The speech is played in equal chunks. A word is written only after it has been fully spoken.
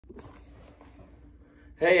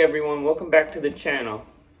Hey everyone, welcome back to the channel.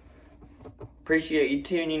 Appreciate you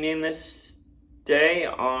tuning in this day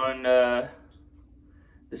on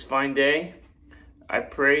this fine day. I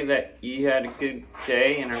pray that you had a good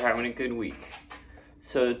day and are having a good week.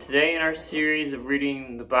 So today in our series of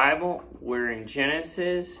reading the Bible, we're in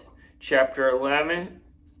Genesis chapter 11.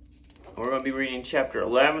 We're going to be reading chapter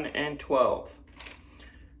 11 and 12.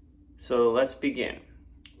 So let's begin.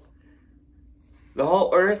 The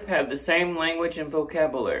whole earth had the same language and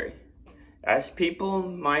vocabulary. As people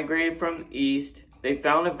migrated from the east, they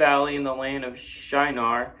found a valley in the land of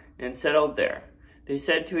Shinar and settled there. They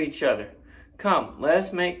said to each other, "Come, let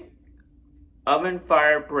us make oven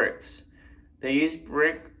fire bricks." They used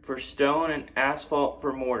brick for stone and asphalt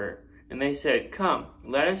for mortar. And they said, "Come,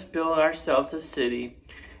 let us build ourselves a city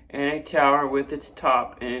and a tower with its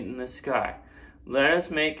top in the sky. Let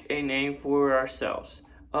us make a name for ourselves.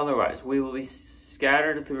 Otherwise, we will be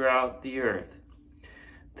scattered throughout the earth."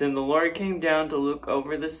 Then the Lord came down to look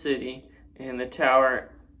over the city and the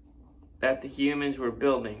tower that the humans were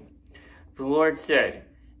building. The Lord said,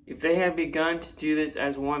 "If they had begun to do this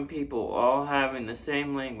as one people, all having the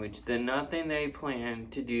same language, then nothing they plan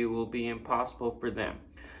to do will be impossible for them.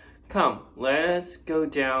 Come, let us go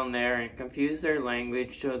down there and confuse their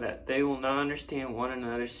language so that they will not understand one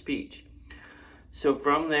another's speech." So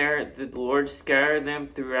from there, the Lord scattered them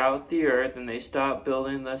throughout the earth, and they stopped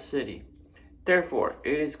building the city. Therefore,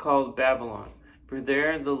 it is called Babylon, for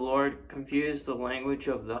there the Lord confused the language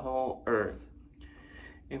of the whole earth.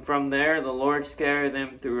 And from there, the Lord scattered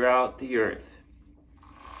them throughout the earth.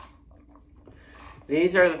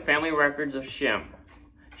 These are the family records of Shem.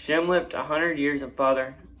 Shem lived 100 years and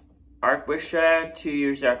fathered Arpachshad 2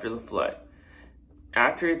 years after the flood.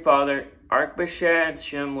 After he fathered Arpachshad,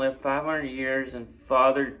 Shem lived 500 years and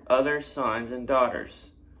fathered other sons and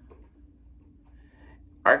daughters.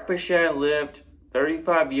 Arpachshad lived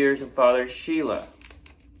 35 years and fathered Shelah.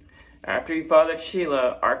 After he fathered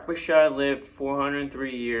Shelah, Arpachshad lived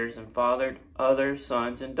 403 years and fathered other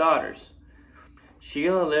sons and daughters.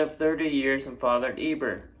 Shelah lived 30 years and fathered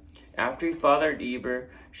Eber. After he fathered Eber,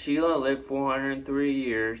 Shelah lived 403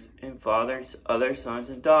 years and fathered other sons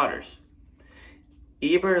and daughters.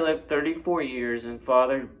 Eber lived 34 years and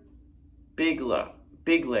fathered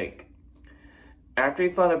Bigleg. After he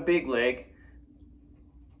fathered Bigleg,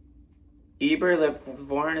 Eber lived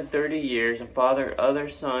 430 years and fathered other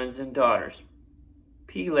sons and daughters.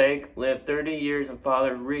 Peleg lived 30 years and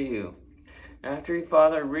fathered Rehu. After he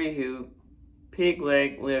fathered Rehu,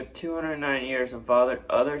 Peleg lived 209 years and fathered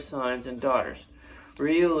other sons and daughters.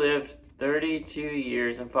 Rehu lived 32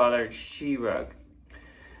 years and fathered Sherug.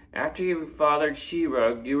 After he fathered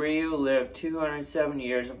Sherug, Rehu lived 207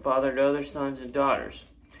 years and fathered other sons and daughters.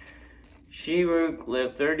 Sherug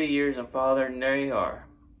lived 30 years and fathered Nahor.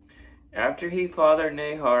 After he fathered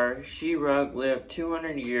Nahor, Sherug lived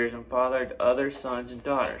 200 years and fathered other sons and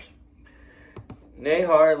daughters.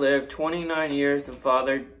 Nahor lived 29 years and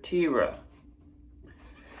fathered Terah.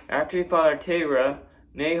 After he fathered Terah,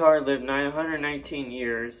 Nahor lived 919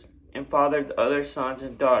 years and fathered other sons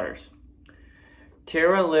and daughters.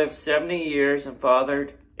 Terah lived 70 years and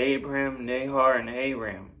fathered Abraham, Nahor, and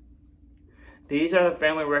Haran. These are the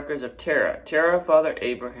family records of Terah. Terah fathered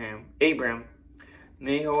Abram,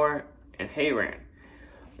 Nahor, and Haran.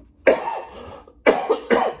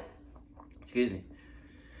 Excuse me.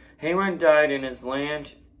 Haran died in his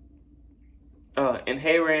land, and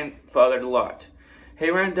Haran fathered Lot.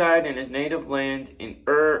 Haran died in his native land in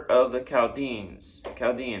Ur of the Chaldeans.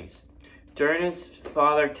 During his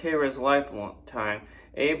father Terah's lifetime,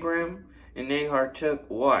 Abram and Nahor took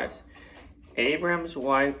wives. Abram's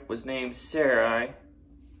wife was named Sarai,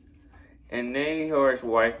 and Nahor's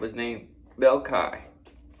wife was named Milcah.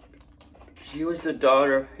 She was the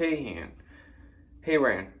daughter of Haran,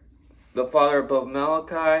 the father of both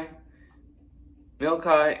Milcah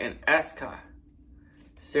and Ascah.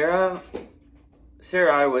 Sarai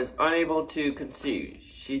was unable to conceive.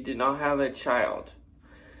 She did not have a child.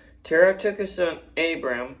 Terah took his son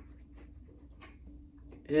Abram,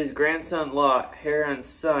 his grandson Lot, Haran's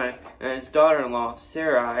son, and his daughter-in-law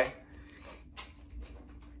Sarai,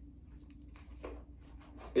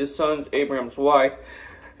 his son's Abram's wife.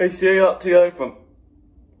 They sailed together from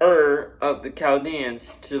Ur of the Chaldeans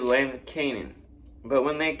to the land of Canaan. But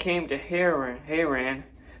when they came to Haran,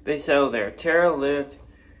 they settled there. Terah lived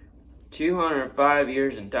 205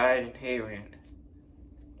 years and died in Haran.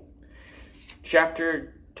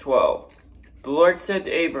 Chapter 12. The Lord said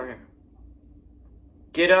to Abraham,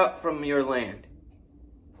 "Get out from your land.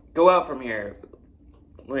 Go out from your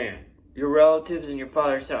land, your relatives and your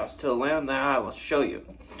father's house, to the land that I will show you.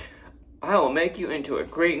 I will make you into a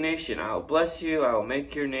great nation. I will bless you. I will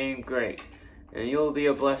make your name great, and you will be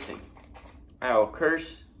a blessing. I will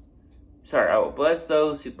bless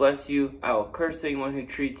those who bless you. I will curse anyone who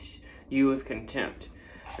treats you with contempt.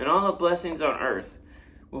 And all the blessings on earth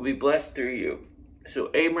will be blessed through you. So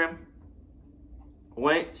Abram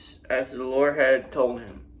went as the Lord had told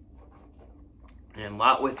him, and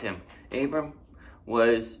Lot with him. Abram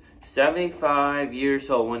was 75 years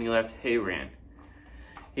old when he left Haran.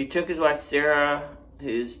 He took his wife Sarah,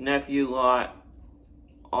 his nephew Lot,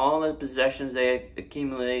 all the possessions they had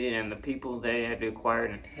accumulated, and the people they had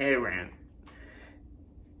acquired in Haran.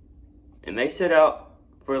 And they set out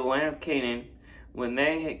for the land of Canaan. When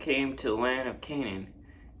they came to the land of Canaan,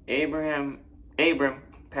 Abram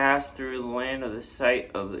passed through the land of the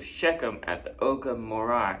site of the Shechem at the oak of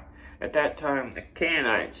Moreh. At that time, the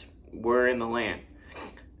Canaanites were in the land.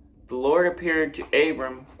 The Lord appeared to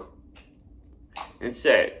Abram and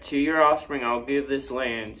said, "To your offspring I will give this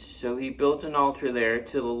land." So he built an altar there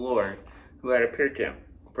to the Lord who had appeared to him.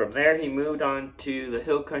 From there he moved on to the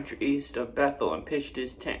hill country east of Bethel and pitched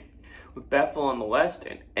his tent, with Bethel on the west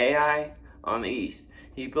and Ai on the east.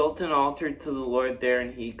 He built an altar to the Lord there,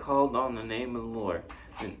 and he called on the name of the Lord.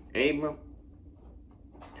 And Abram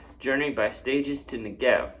journeyed by stages to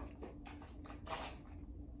Negev.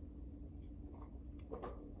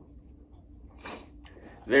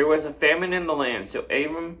 There was a famine in the land, so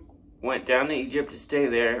Abram went down to Egypt to stay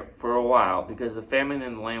there for a while, because the famine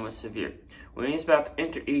in the land was severe. When he was about to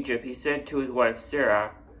enter Egypt, he said to his wife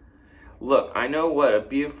Sarah, "Look, I know what a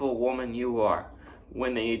beautiful woman you are.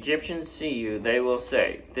 When the Egyptians see you, they will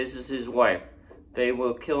say, 'This is his wife.' They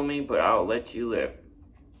will kill me, but I will let you live.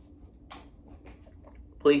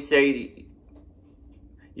 Please say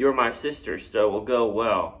you're my sister, so it will go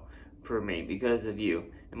well for me because of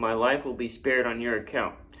you, and my life will be spared on your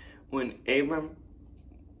account." When Abram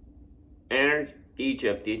entered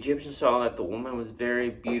Egypt, the Egyptians saw that the woman was very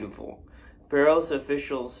beautiful. Pharaoh's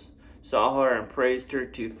officials saw her and praised her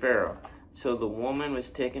to Pharaoh. So the woman was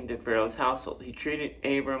taken to Pharaoh's household. He treated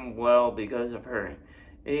Abram well because of her.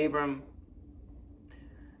 Abram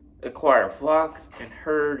acquired flocks and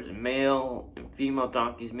herds, male and female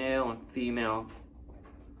donkeys, male and female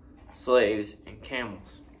slaves, and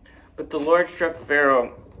camels. But the Lord struck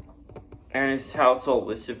Pharaoh and his household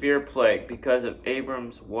with severe plague because of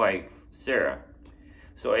Abram's wife, Sarah.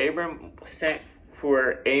 So Abram sent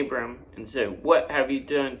for Abram and said, "What have you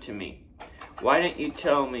done to me? Why didn't you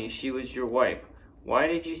tell me she was your wife? Why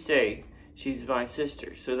did you say she's my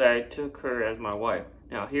sister, so that I took her as my wife?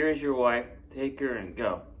 Now here is your wife, take her and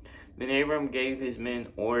go." Then Abram gave his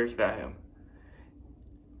men orders about him.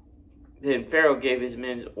 Then Pharaoh gave his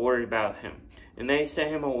men orders about him, and they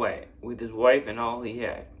sent him away with his wife and all he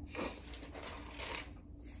had.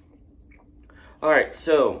 Alright,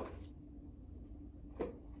 so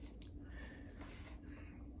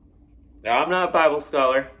now I'm not a Bible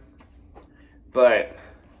scholar, but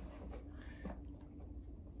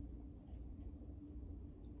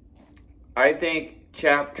I think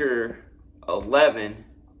chapter 11,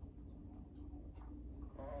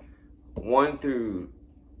 1 through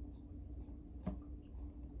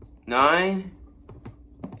 9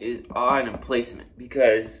 is odd in placement,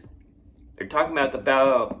 because they're talking about the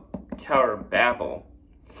Tower of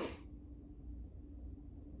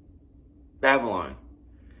Babylon,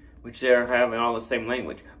 which they're having all the same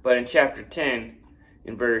language. But in chapter 10,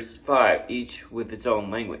 in verse 5, each with its own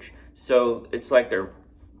language. So it's like they're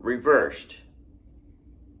reversed.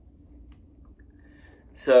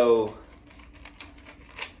 So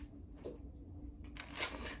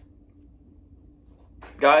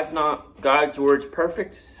God's word's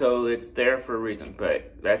perfect, so it's there for a reason.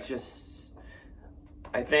 But that's just,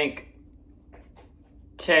 I think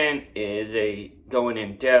 10 is going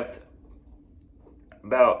in depth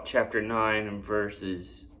about chapter 9 and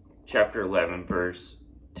chapter 11, verse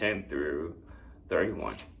 10 through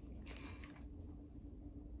 31.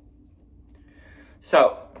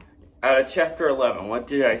 So, out of chapter 11, what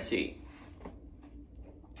did I see?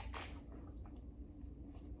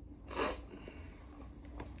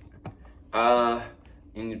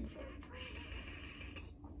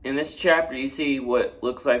 In this chapter, you see what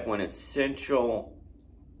looks like when its central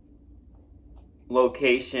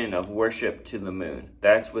location of worship to the moon.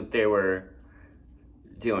 That's what they were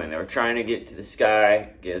doing. They were trying to get to the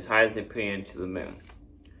sky, get as high as they can to the moon.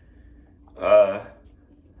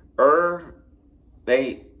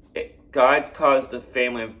 God caused the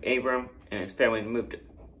family of Abram and his family to move to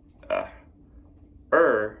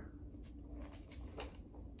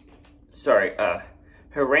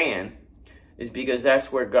Haran, is because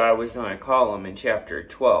that's where God was going to call him in chapter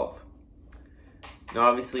 12. And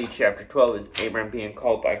obviously, chapter 12 is Abraham being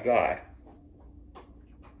called by God.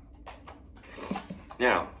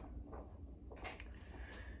 Now,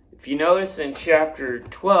 if you notice in chapter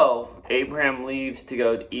 12, Abraham leaves to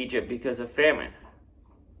go to Egypt because of famine.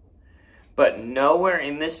 But nowhere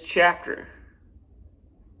in this chapter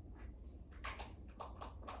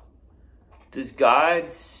does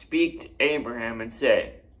God speak to Abraham and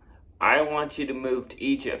say, I want you to move to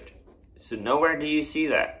Egypt. So nowhere do you see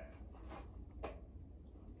that.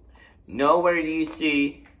 Nowhere do you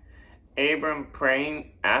see Abram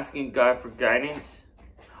praying, asking God for guidance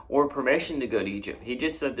or permission to go to Egypt. He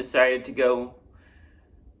just decided to go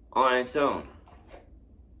on its own.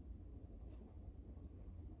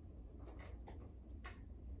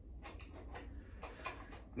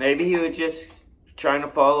 Maybe he was just trying to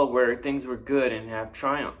follow where things were good and have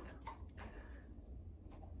triumph.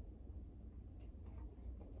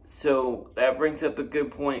 So that brings up a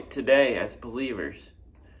good point today as believers.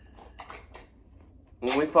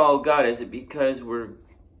 When we follow God, is it because we're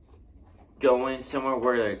going somewhere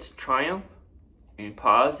where it's triumph and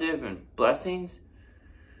positive and blessings?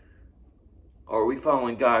 Or are we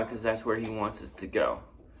following God because that's where He wants us to go?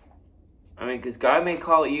 I mean, because God may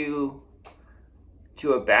call you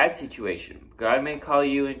to a bad situation. God may call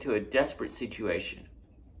you into a desperate situation.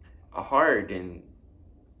 A hard and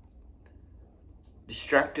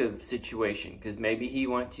destructive situation. Because maybe He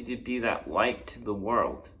wants you to be that light to the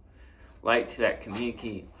world. Light to that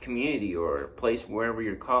community or place wherever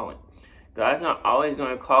you're calling. God's not always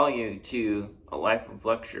going to call you to a life of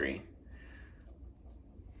luxury.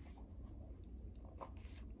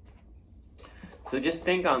 So just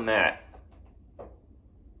think on that.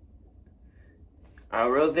 I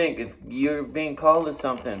really think if you're being called to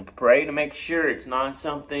something, pray to make sure it's not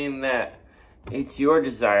something that it's your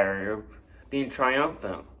desire or being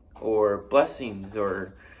triumphant or blessings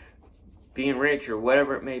or being rich or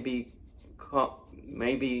whatever it may be,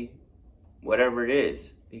 maybe whatever it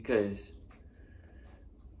is, because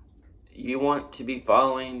you want to be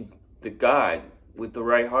following the God with the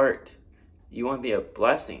right heart. You want to be a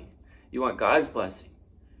blessing. You want God's blessing.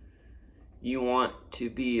 You want to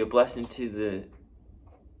be a blessing to the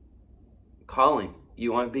calling.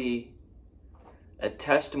 You want to be a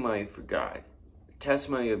testimony for God, a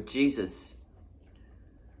testimony of Jesus,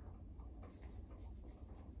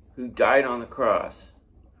 who died on the cross,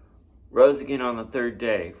 rose again on the third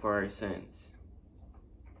day for our sins.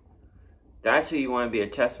 That's who you want to be a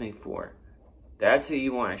testimony for. That's who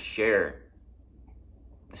you want to share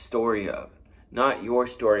the story of. Not your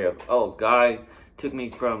story of, oh, God took me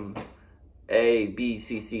from A, B,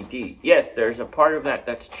 C, C, D. Yes, there's a part of that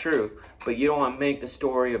that's true, but you don't want to make the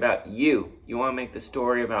story about you. You want to make the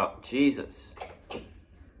story about Jesus. If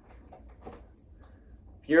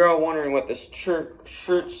you're all wondering what this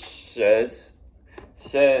church says,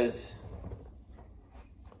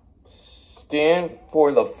 stand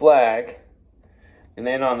for the flag, and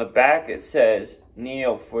then on the back it says,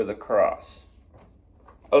 kneel for the cross.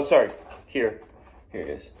 Oh, sorry. Here it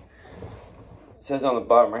is. It says on the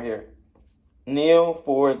bottom right here, kneel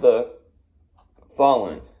for the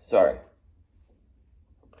fallen. Sorry.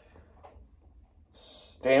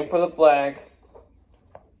 Stand for the flag.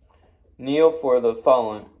 Kneel for the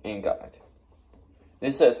fallen in God.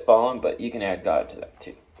 This says fallen, but you can add God to that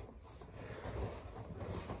too.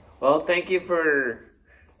 Well, thank you for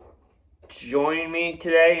joining me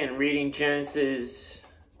today and reading Genesis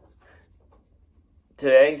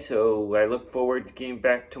today. So I look forward to getting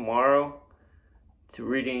back tomorrow to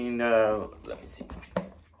reading,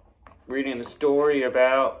 reading the story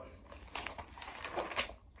about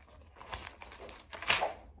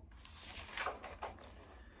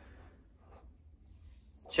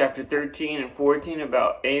chapter 13 and 14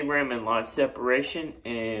 about Abram and Lot's separation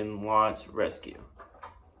and Lot's rescue.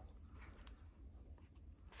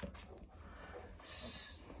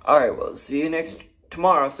 Alright, well, see you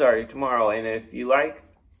tomorrow. And if you like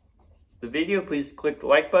the video, please click the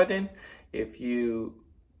like button. If you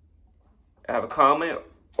have a comment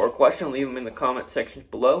or a question, leave them in the comment section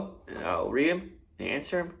below, and I'll read them and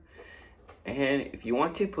answer them. And if you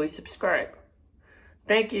want to, please subscribe.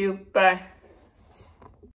 Thank you. Bye.